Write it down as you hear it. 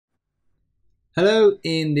Hello,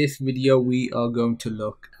 in this video we are going to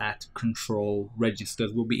look at control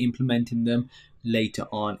registers. We'll be implementing them later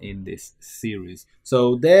on in this series.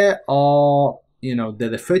 So there are,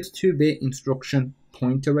 there's a 32-bit instruction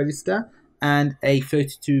pointer register and a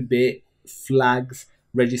 32-bit flags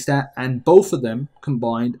register, and both of them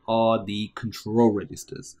combined are the control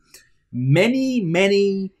registers.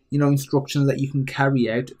 Many instructions that you can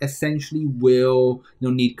carry out essentially will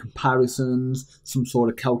need comparisons, some sort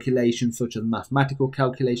of calculations such as mathematical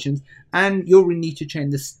calculations, and you'll need to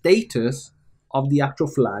change the status of the actual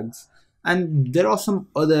flags. And there are some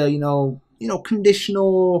other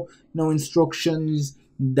conditional instructions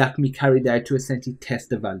that can be carried out to essentially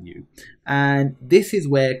test the value. And this is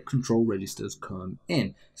where control registers come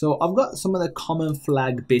in. So I've got some of the common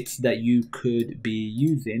flag bits that you could be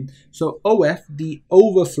using. So OF, the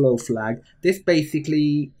overflow flag, this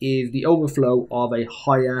basically is the overflow of a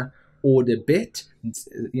higher order bit, the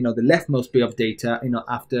leftmost bit of data,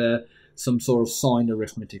 after some sort of signed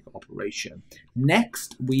arithmetic operation.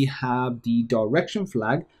 Next, we have the direction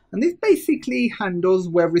flag, and this basically handles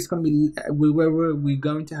whether it's going to be whether we're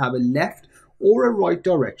going to have a left or a right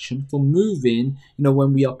direction for moving,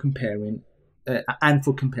 when we are comparing and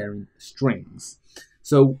for comparing strings.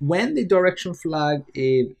 So when the direction flag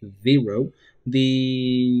is 0,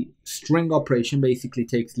 the string operation basically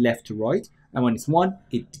takes left to right, and when it's 1,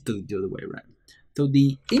 it does it the other way around. So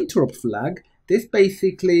the interrupt flag, this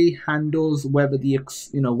basically handles whether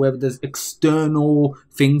whether there's external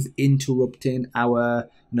things interrupting our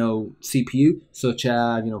CPU, such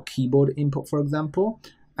as keyboard input, for example,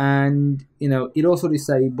 and it also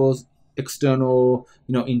disables external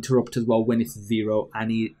interrupt as well when it's 0,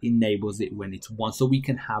 and it enables it when it's 1. So we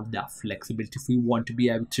can have that flexibility if we want to be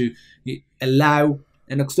able to allow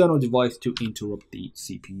an external device to interrupt the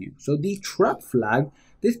CPU. So the trap flag,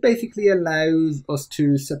 this basically allows us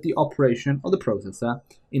to set the operation of the processor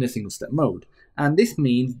in a single step mode. And this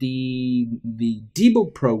means the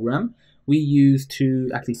debug program we use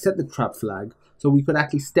to actually set the trap flag, so we could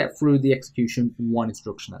actually step through the execution one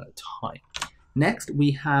instruction at a time. Next,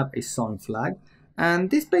 we have a sign flag, and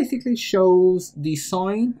this basically shows the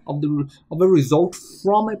sign of a result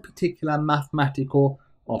from a particular mathematical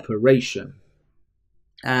operation.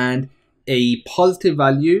 And a positive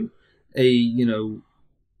value,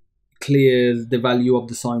 clears the value of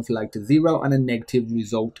the sign flag to 0, and a negative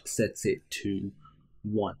result sets it to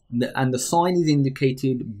 1. And the sign is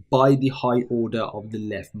indicated by the high order of the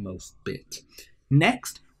leftmost bit.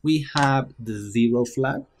 Next, we have the 0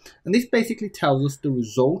 flag, and this basically tells us the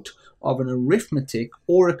result of an arithmetic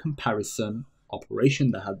or a comparison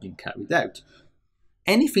operation that has been carried out.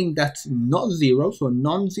 Anything that's not 0, so a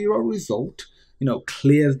non-zero result,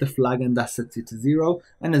 clears the flag, and that sets it to 0,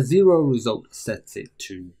 and a 0 result sets it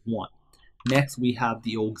to 1. Next, we have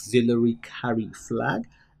the auxiliary carry flag,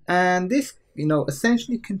 and this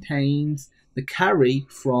essentially contains the carry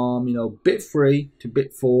from bit 3 to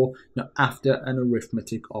bit 4 after an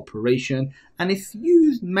arithmetic operation, and it's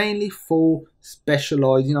used mainly for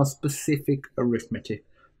specialized specific arithmetic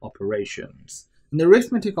operations. And the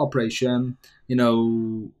arithmetic operation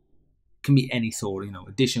can be any sort,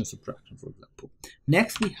 addition, subtraction, for example.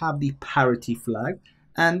 Next, we have the parity flag,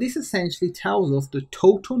 and this essentially tells us the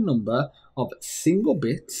total number of single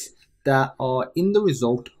bits that are in the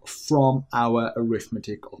result from our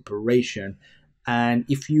arithmetic operation. And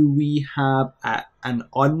if we have an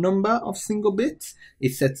odd number of single bits,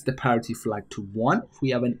 it sets the parity flag to 1. If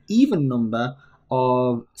we have an even number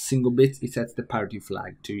of single bits, it sets the parity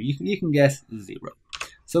flag to, you can guess, 0.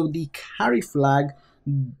 So the carry flag,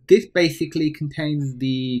 this basically contains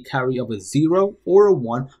the carry of a 0 or a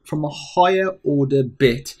 1 from a higher order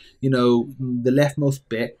bit, the leftmost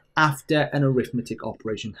bit, after an arithmetic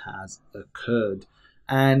operation has occurred.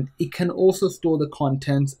 And it can also store the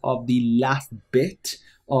contents of the last bit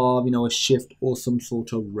of a shift or some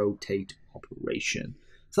sort of rotate operation.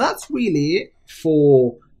 So that's really it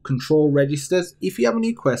for control registers. If you have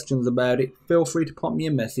any questions about it, feel free to pop me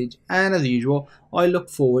a message, and as usual, I look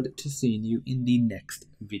forward to seeing you in the next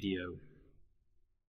video.